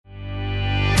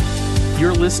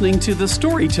You're listening to the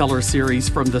Storyteller series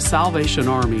from the Salvation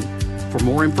Army. For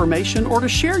more information or to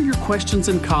share your questions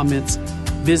and comments,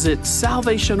 visit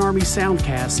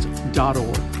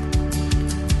salvationarmysoundcast.org.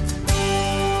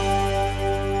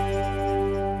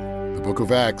 The Book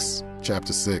of Acts,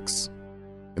 chapter 6.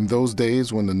 In those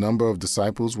days, when the number of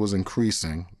disciples was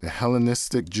increasing, the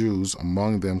Hellenistic Jews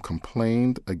among them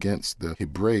complained against the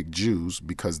Hebraic Jews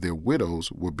because their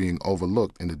widows were being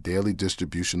overlooked in the daily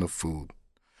distribution of food.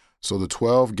 So the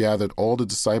 12 gathered all the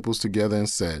disciples together and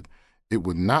said, "It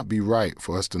would not be right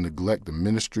for us to neglect the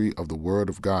ministry of the Word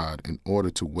of God in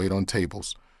order to wait on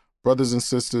tables. Brothers and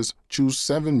sisters, choose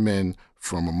 7 men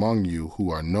from among you who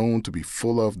are known to be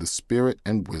full of the Spirit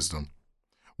and wisdom.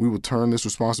 We will turn this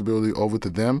responsibility over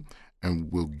to them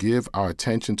and will give our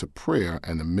attention to prayer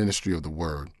and the ministry of the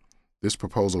Word." This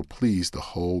proposal pleased the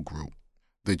whole group.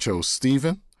 They chose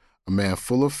Stephen, a man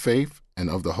full of faith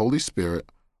and of the Holy Spirit,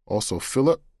 also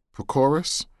Philip,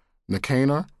 Prochorus,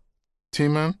 Nicanor,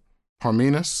 Timon,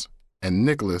 Parmenas, and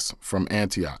Nicholas from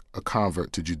Antioch, a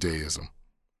convert to Judaism.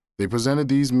 They presented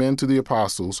these men to the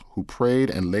apostles, who prayed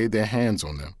and laid their hands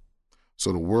on them.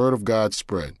 So the word of God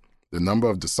spread. The number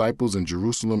of disciples in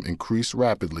Jerusalem increased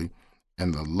rapidly,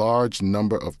 and the large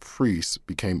number of priests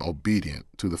became obedient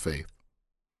to the faith.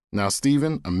 Now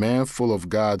Stephen, a man full of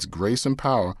God's grace and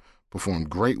power, performed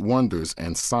great wonders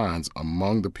and signs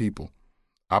among the people.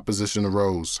 Opposition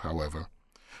arose, however,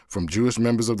 from Jewish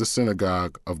members of the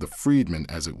synagogue of the freedmen,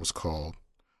 as it was called,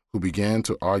 who began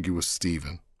to argue with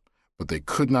Stephen, but they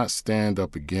could not stand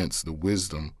up against the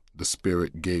wisdom the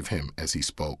Spirit gave him as he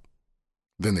spoke.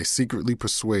 Then they secretly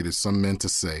persuaded some men to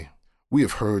say, "We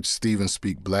have heard Stephen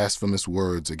speak blasphemous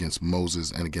words against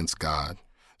Moses and against God."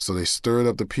 So they stirred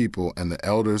up the people and the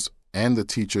elders and the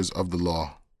teachers of the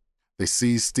law. They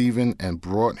seized Stephen and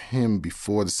brought him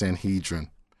before the Sanhedrin.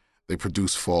 They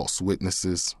produced false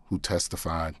witnesses who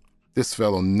testified, "This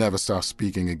fellow never stops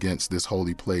speaking against this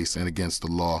holy place and against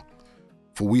the law.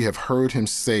 For we have heard him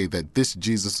say that this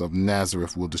Jesus of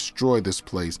Nazareth will destroy this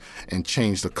place and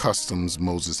change the customs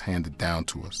Moses handed down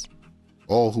to us."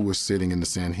 All who were sitting in the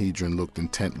Sanhedrin looked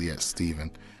intently at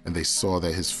Stephen, and they saw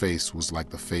that his face was like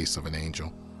the face of an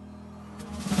angel.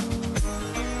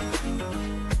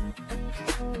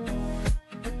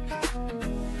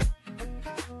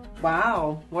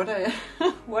 Wow, what a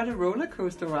what a roller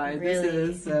coaster ride Really?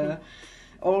 this is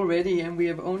already, and we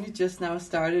have only just now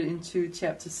started into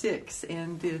chapter 6,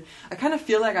 and I kind of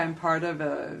feel like I'm part of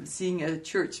seeing a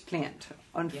church plant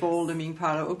unfold. Yes. and being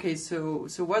part of, okay, so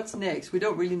what's next? We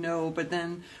don't really know, but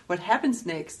then what happens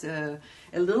next? A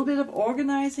little bit of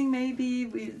organizing,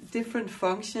 maybe, different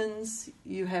functions.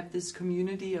 You have this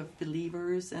community of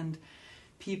believers, and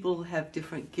people have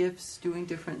different gifts, doing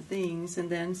different things, and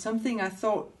then something I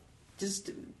thought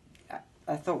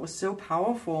was so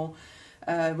powerful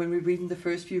when we read in the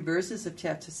first few verses of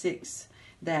chapter 6,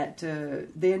 that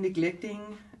they're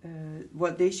neglecting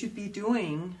what they should be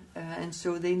doing, and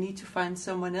so they need to find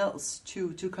someone else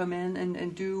to come in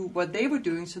and do what they were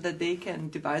doing so that they can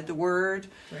divide the word.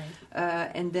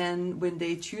 Right. And then when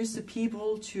they choose the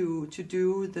people to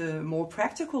do the more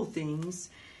practical things,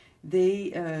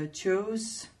 they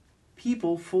chose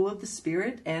people full of the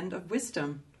Spirit and of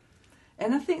wisdom.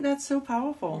 And I think that's so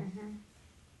powerful. Mm-hmm.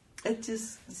 It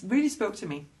just really spoke to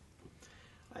me.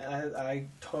 I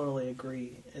totally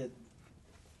agree.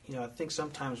 I think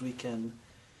sometimes we can,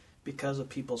 because of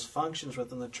people's functions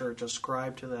within the church,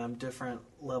 ascribe to them different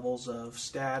levels of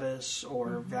status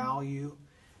or value,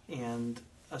 and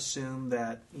assume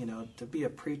that, to be a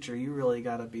preacher, you really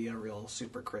got to be a real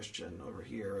super Christian over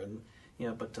here, and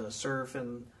but to serve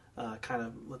in kind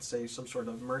of, let's say, some sort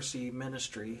of mercy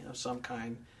ministry of some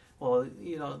kind, well,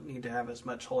 you don't need to have as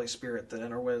much Holy Spirit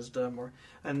then, or wisdom,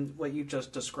 and what you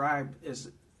just described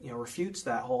is, refutes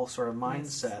that whole sort of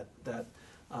mindset that,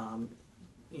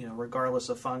 regardless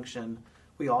of function,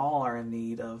 we all are in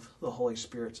need of the Holy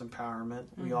Spirit's empowerment.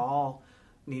 Mm-hmm. We all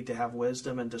need to have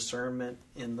wisdom and discernment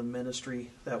in the ministry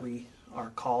that we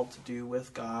are called to do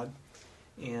with God.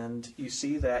 And you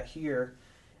see that here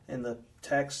in the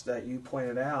text that you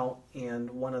pointed out, and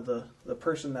one of the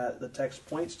person that the text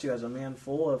points to as a man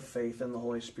full of faith in the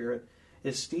Holy Spirit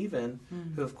is Stephen,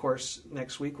 who, of course,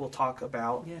 next week we'll talk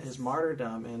about his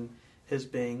martyrdom and his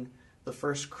being the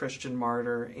first Christian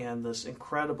martyr, and this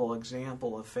incredible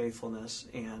example of faithfulness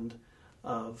and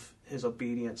of his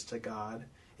obedience to God.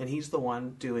 And he's the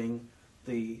one doing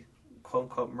the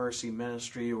quote-unquote mercy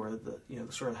ministry, or the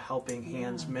sort of helping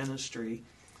hands ministry,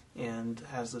 and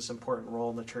has this important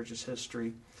role in the church's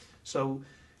history. So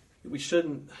we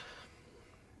shouldn't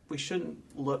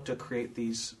look to create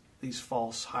these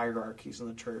false hierarchies in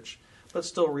the church, but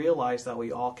still realize that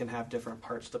we all can have different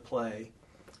parts to play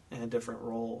and different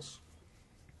roles.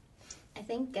 I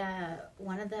think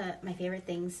one of my favorite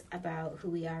things about who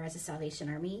we are as a Salvation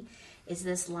Army is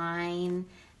this line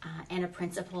and a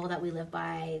principle that we live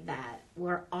by, that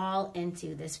we're all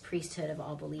into this priesthood of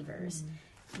all believers,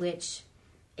 which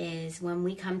is when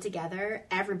we come together,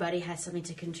 everybody has something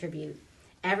to contribute.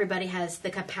 Everybody has the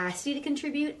capacity to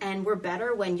contribute, and we're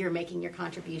better when you're making your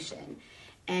contribution.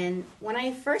 And when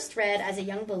I first read as a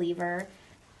young believer,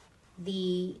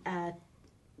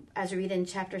 as we read in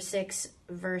chapter 6,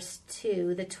 verse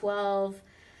 2, the 12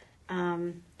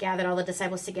 gathered all the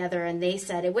disciples together, and they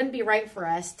said, it wouldn't be right for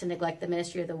us to neglect the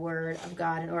ministry of the word of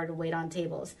God in order to wait on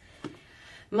tables.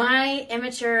 My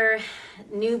immature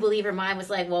new believer mind was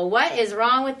like, well, what is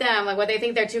wrong with them? Like, what, they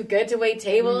think they're too good to wait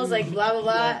tables? Like, blah, blah,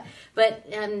 blah. Yeah. But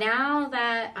now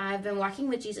that I've been walking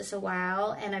with Jesus a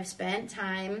while and I've spent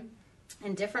time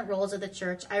in different roles of the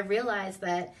church, I realize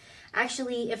that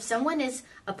actually if someone is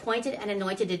appointed and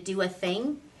anointed to do a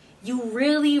thing, you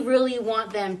really, really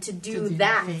want them to do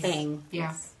that thing.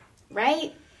 Yes.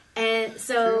 Right? And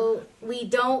so we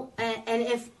don't,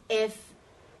 and if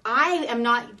I am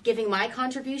not giving my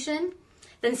contribution,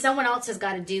 then someone else has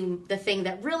got to do the thing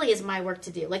that really is my work to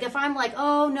do. Like if I'm like,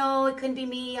 oh no, it couldn't be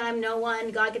me, I'm no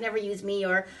one, God could never use me,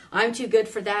 or I'm too good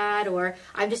for that, or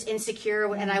I'm just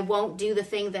insecure and I won't do the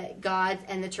thing that God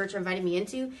and the church are inviting me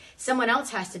into, someone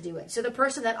else has to do it. So the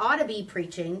person that ought to be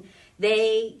preaching,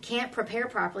 they can't prepare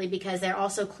properly because they're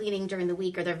also cleaning during the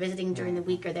week, or they're visiting during the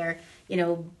week, or they're,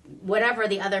 whatever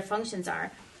the other functions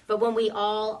are. But when we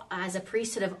all, as a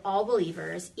priesthood of all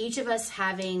believers, each of us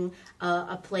having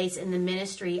a place in the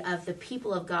ministry of the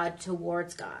people of God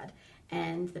towards God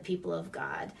and the people of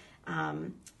God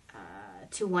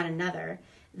to one another,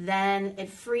 then it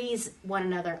frees one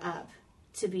another up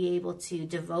to be able to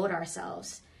devote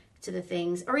ourselves to the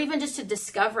things, or even just to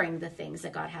discovering the things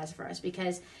that God has for us.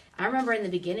 Because I remember in the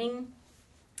beginning,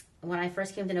 when I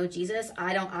first came to know Jesus,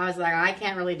 I was like, I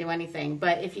can't really do anything.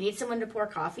 But if you need someone to pour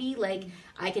coffee, like,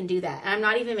 I can do that. And I'm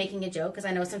not even making a joke, because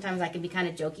I know sometimes I can be kind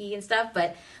of jokey and stuff.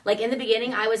 But like in the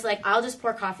beginning, I was like, I'll just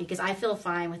pour coffee because I feel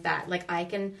fine with that. Like I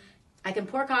can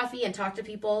pour coffee and talk to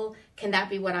people. Can that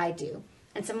be what I do?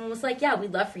 And someone was like, yeah,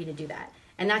 we'd love for you to do that.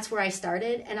 And that's where I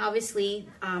started. And obviously,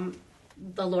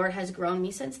 the Lord has grown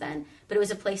me since then. But it was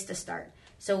a place to start.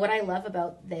 So what I love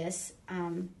about this,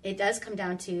 it does come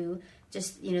down to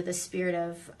just, the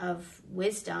spirit of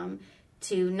wisdom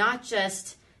to not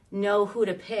just know who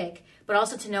to pick, but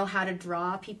also to know how to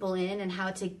draw people in and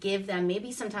how to give them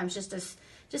maybe sometimes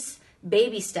just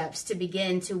baby steps to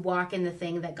begin to walk in the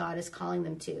thing that God is calling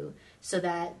them to, so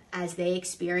that as they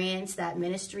experience that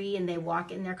ministry and they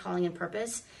walk in their calling and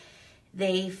purpose,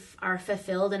 they are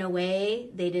fulfilled in a way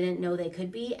they didn't know they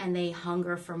could be, and they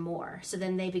hunger for more. So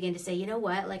then they begin to say, you know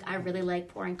what, like, I really like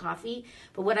pouring coffee,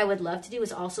 but what I would love to do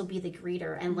is also be the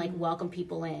greeter and like welcome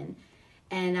people in.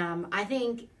 And I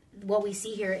think what we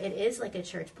see here, it is like a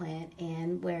church plant,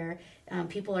 and where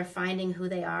people are finding who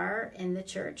they are in the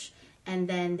church, and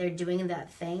then they're doing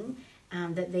that thing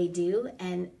that they do,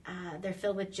 and they're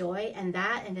filled with joy, and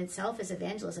that in itself is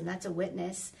evangelism. That's a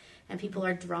witness. And people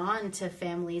are drawn to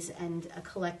families and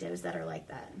collectives that are like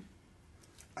that.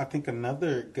 I think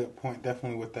another good point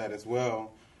definitely with that as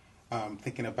well,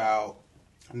 thinking about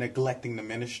neglecting the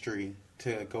ministry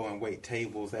to go and wait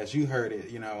tables. As you heard it,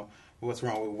 what's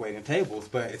wrong with waiting tables?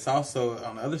 But it's also,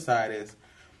 on the other side, is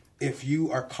if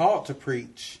you are called to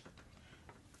preach,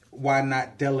 why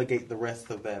not delegate the rest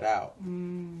of that out?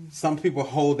 Some people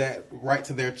hold that right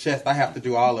to their chest. I have to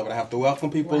do all of it. I have to welcome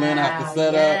people in. I have to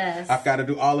set up. I've got to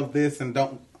do all of this, and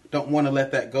don't want to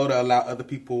let that go to allow other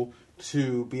people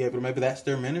to be able to. Maybe that's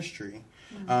their ministry.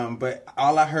 But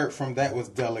all I heard from that was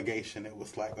delegation. It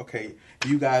was like, okay,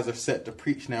 you guys are set to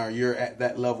preach now. You're at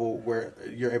that level where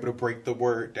you're able to break the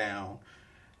word down.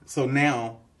 So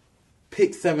now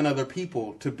pick 7 other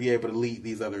people to be able to lead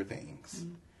these other things.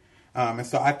 And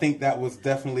so I think that was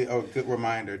definitely a good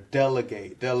reminder.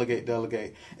 Delegate.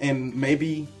 And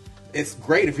maybe it's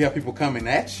great if you have people coming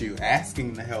at you,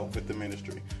 asking to help with the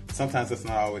ministry. Sometimes that's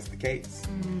not always the case.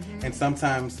 And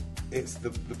sometimes it's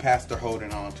the pastor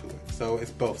holding on to it. So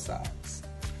it's both sides.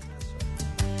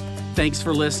 Thanks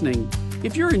for listening.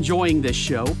 If you're enjoying this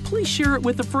show, please share it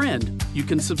with a friend. You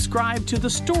can subscribe to the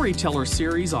Storyteller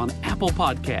series on Apple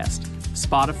Podcast,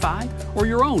 Spotify, or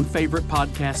your own favorite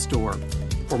podcast store.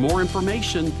 For more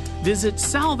information, visit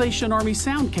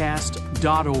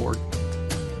SalvationArmySoundcast.org.